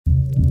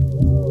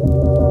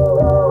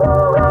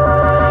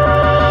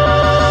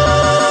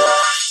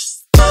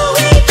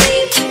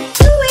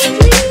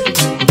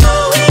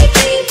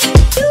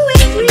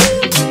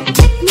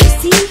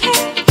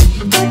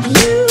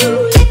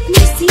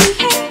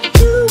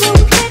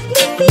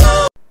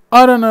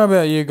I don't know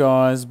about you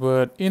guys,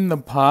 but in the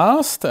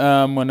past,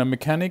 when a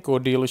mechanic or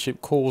dealership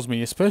calls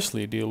me,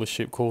 especially a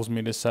dealership calls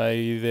me to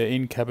say the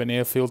in-cabin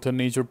air filter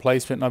needs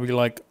replacement, I'll be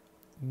like,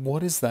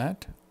 what is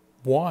that?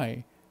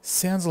 Why?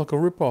 Sounds like a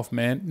rip-off,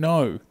 man.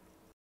 No.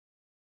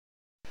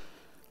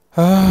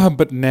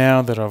 But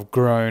now that I've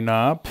grown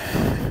up,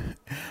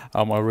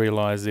 I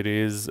realise it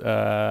is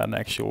an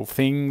actual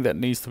thing that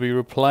needs to be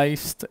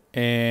replaced,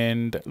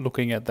 and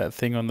looking at that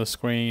thing on the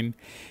screen,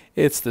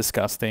 it's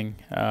disgusting,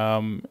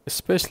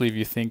 especially if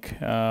you think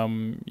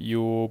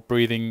you're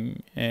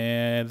breathing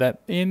that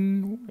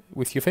in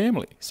with your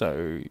family,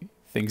 so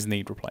things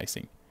need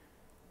replacing.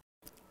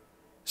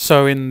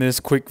 So in this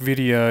quick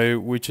video,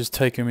 which has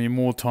taken me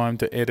more time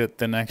to edit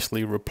than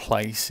actually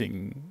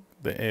replacing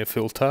the air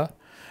filter,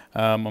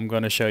 I'm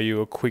going to show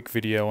you a quick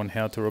video on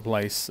how to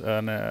replace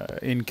an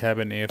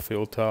in-cabin air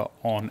filter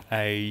on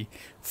a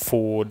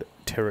Ford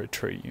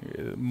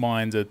Territory.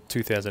 Mine's a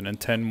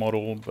 2010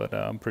 model, but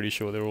I'm pretty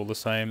sure they're all the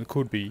same. It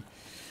could be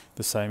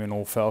the same in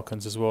all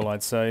Falcons as well,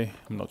 I'd say.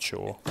 I'm not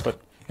sure, but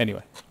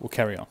anyway, we'll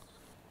carry on.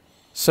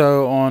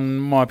 So on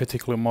my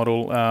particular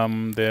model,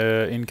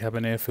 the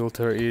in-cabin air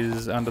filter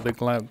is under the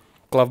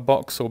glove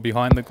box or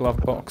behind the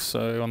glove box.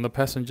 So on the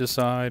passenger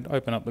side,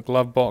 open up the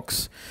glove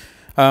box.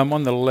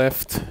 On the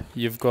left,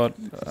 you've got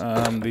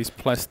these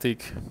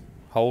plastic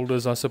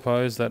holders, I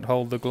suppose, that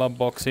hold the glove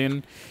box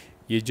in.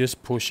 You're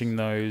just pushing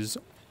those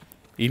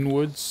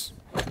inwards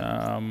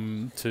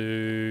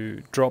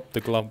to drop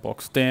the glove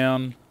box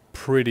down.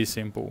 Pretty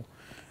simple.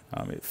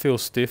 It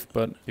feels stiff,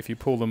 but if you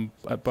pull them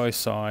at both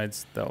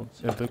sides,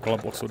 the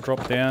glove box will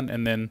drop down,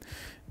 and then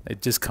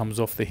it just comes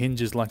off the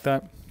hinges like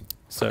that.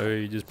 So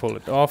you just pull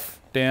it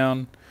off,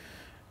 down,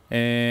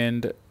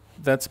 and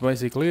that's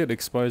basically it.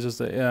 Exposes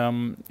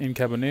the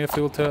in-cabin air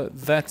filter.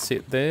 That's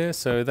it there.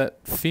 So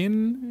that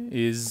fin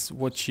is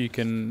what you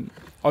can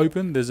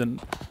open. There's a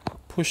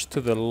push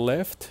to the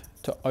left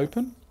to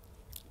open,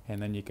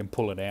 and then you can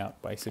pull it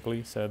out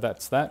basically. So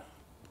that's that.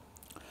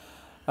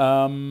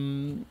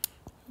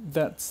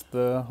 That's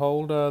the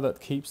holder that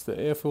keeps the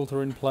air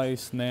filter in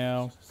place.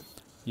 Now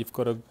you've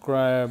got to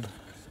grab,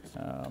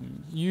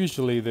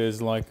 usually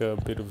there's like a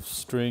bit of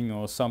string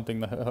or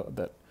something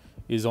that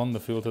is on the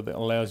filter that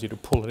allows you to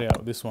pull it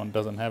out. This one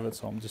doesn't have it,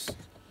 so I'm just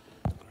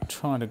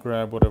trying to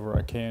grab whatever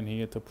I can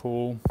here to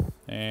pull,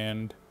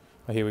 and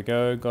here we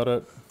go, got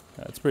it.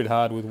 It's pretty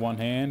hard with one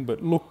hand,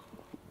 but look,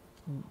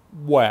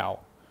 wow,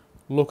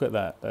 look at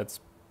that. That's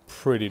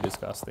pretty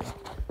disgusting.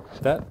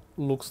 That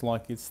looks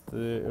like it's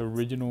the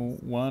original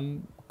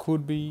one.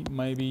 Could be,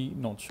 maybe,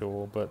 not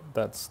sure, but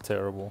that's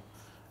terrible.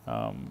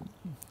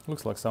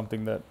 Looks like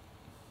something that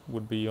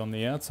would be on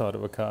the outside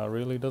of a car,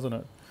 really, doesn't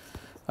it?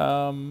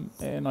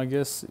 And I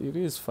guess it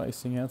is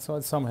facing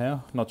outside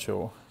somehow, not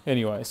sure.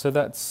 Anyway, so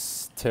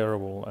that's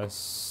terrible. As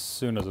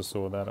soon as I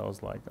saw that, I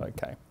was like,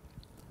 okay,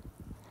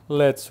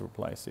 let's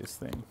replace this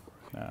thing.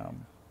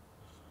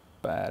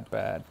 Bad,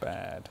 bad,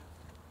 bad.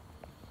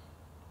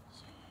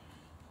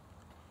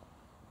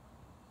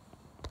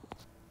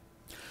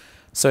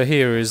 So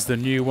here is the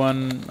new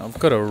one. I've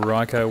got a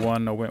Ryco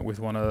one. I went with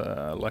one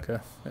like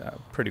a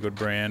pretty good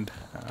brand.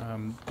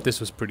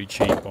 This was pretty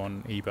cheap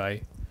on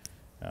eBay.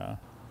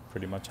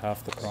 Pretty much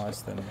half the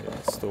price than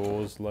the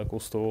stores, local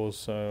stores.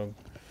 So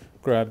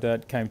grabbed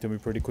that. Came to me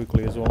pretty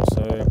quickly as well.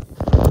 So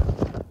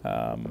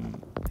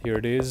here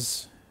it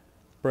is,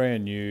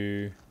 brand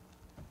new.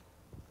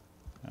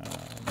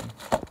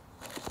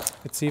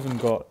 It's even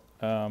got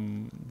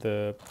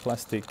the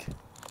plastic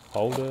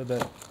holder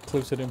that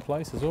clips it in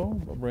place as well,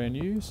 brand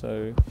new.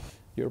 So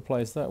you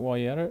replace that while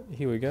you're at it.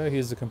 Here we go,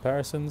 here's the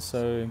comparison.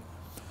 So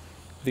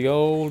the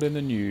old and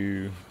the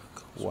new,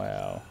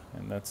 wow.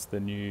 And that's the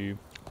new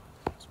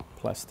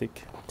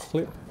plastic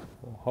clip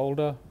or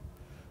holder,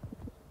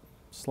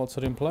 slots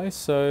it in place.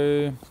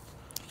 So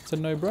it's a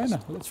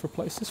no-brainer. Let's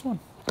replace this one,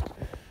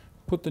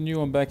 put the new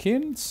one back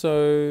in. So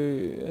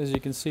as you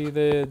can see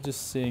there,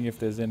 just seeing if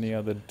there's any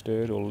other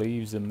dirt or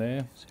leaves in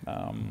there.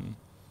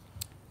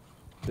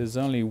 There's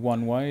only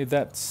one way.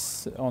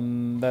 That's at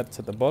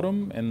the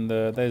bottom, and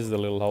there's the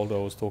little holder I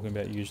was talking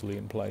about, usually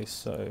in place.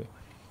 So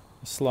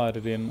slide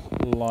it in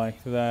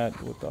like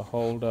that with the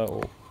holder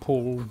or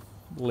pull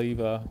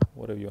lever,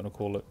 whatever you want to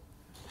call it.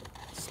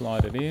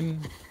 Slide it in.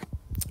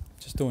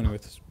 Just doing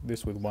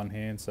this with one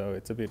hand, so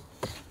it's a bit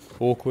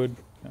awkward.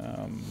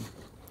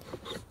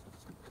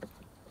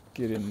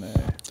 Get in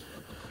there.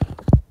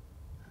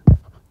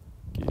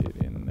 Get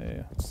in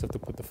there. Just have to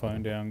put the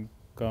phone down,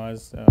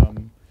 guys.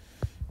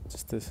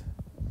 Just to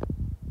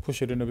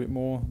push it in a bit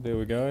more. There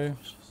we go.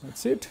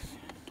 That's it.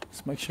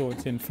 Just make sure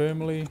it's in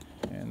firmly,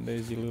 and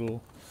there's your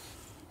little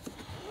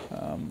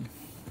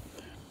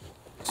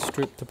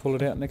strip to pull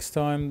it out next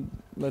time.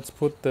 Let's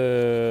put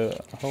the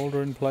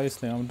holder in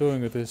place. Now I'm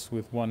doing this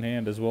with one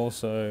hand as well,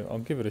 so I'll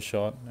give it a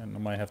shot, and I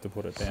may have to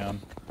put it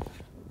down.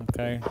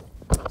 Okay,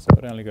 so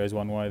it only goes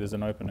one way. There's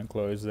an open and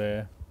close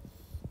there,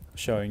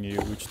 showing you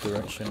which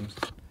direction.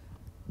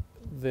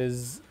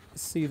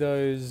 See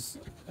those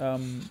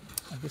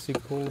I guess you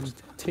call them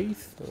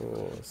teeth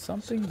or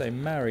something. They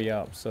marry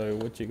up, so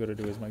what you got to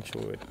do is make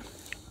sure it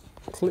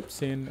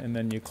clips in and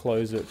then you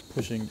close it,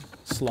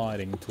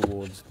 sliding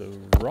towards the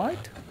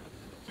right.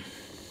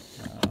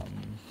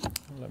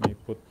 Let me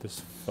put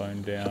this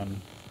phone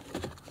down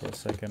for a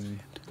second,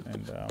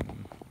 and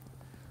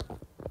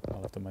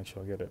I'll have to make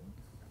sure I get it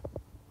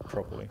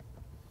properly.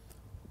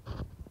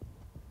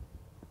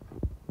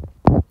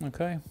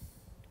 Okay,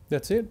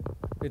 that's it.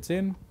 It's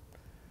in.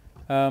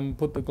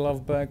 Put the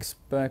glove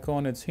back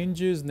on its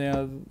hinges.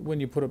 Now,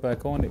 when you put it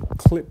back on, it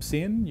clips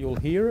in. You'll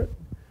hear it.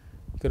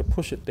 You've got to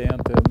push it down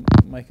to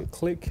make it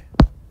click.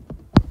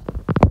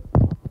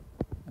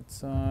 That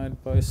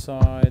side, both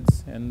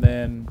sides, and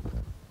then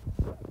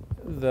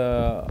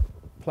the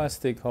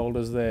plastic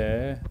holders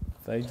there,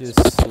 they just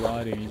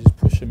slide in. You just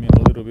push them in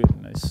a little bit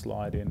and they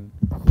slide in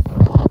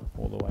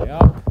all the way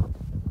up.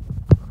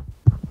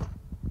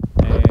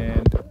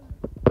 And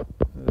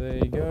there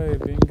you go,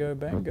 bingo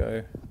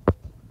bango.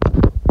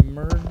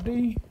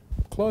 Murdy,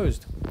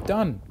 closed,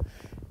 done.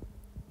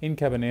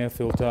 In-cabin air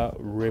filter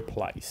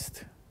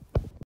replaced.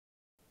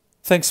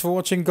 Thanks for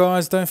watching,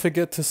 guys. Don't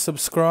forget to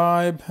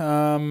subscribe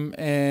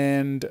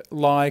and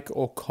like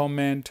or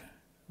comment.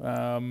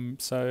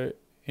 So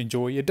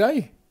enjoy your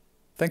day.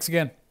 Thanks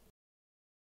again.